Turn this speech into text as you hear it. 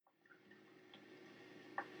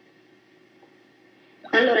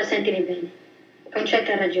Allora sentimi bene.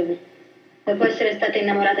 Concetta ha ragione. Dopo essere stata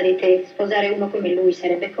innamorata di te, sposare uno come lui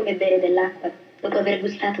sarebbe come bere dell'acqua dopo aver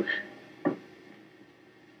gustato.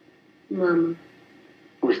 Mamma.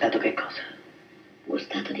 Gustato che cosa?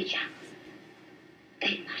 Gustato di già.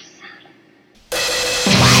 Del marsale.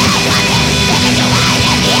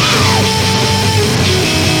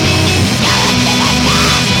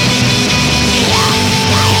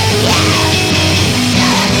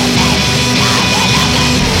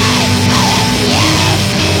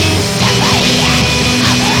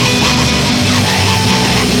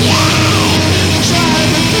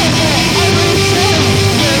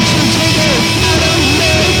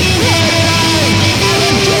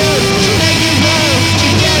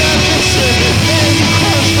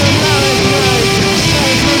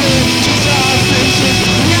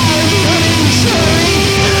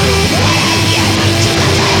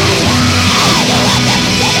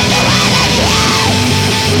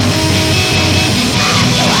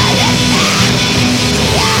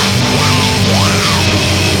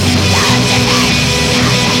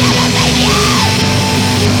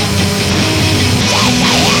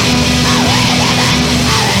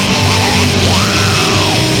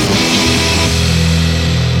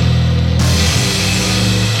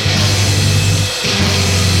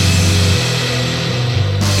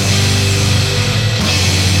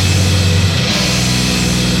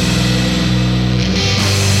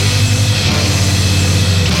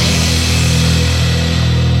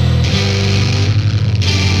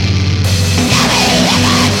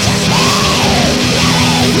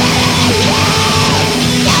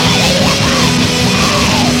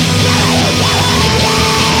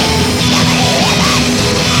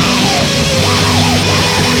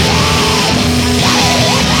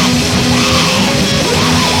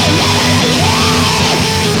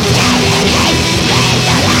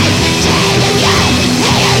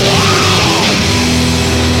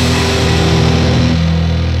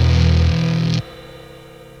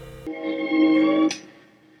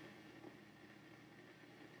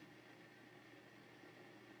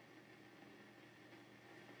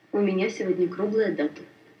 У меня сегодня круглая дата.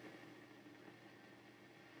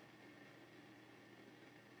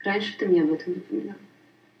 Раньше ты мне об этом напоминал.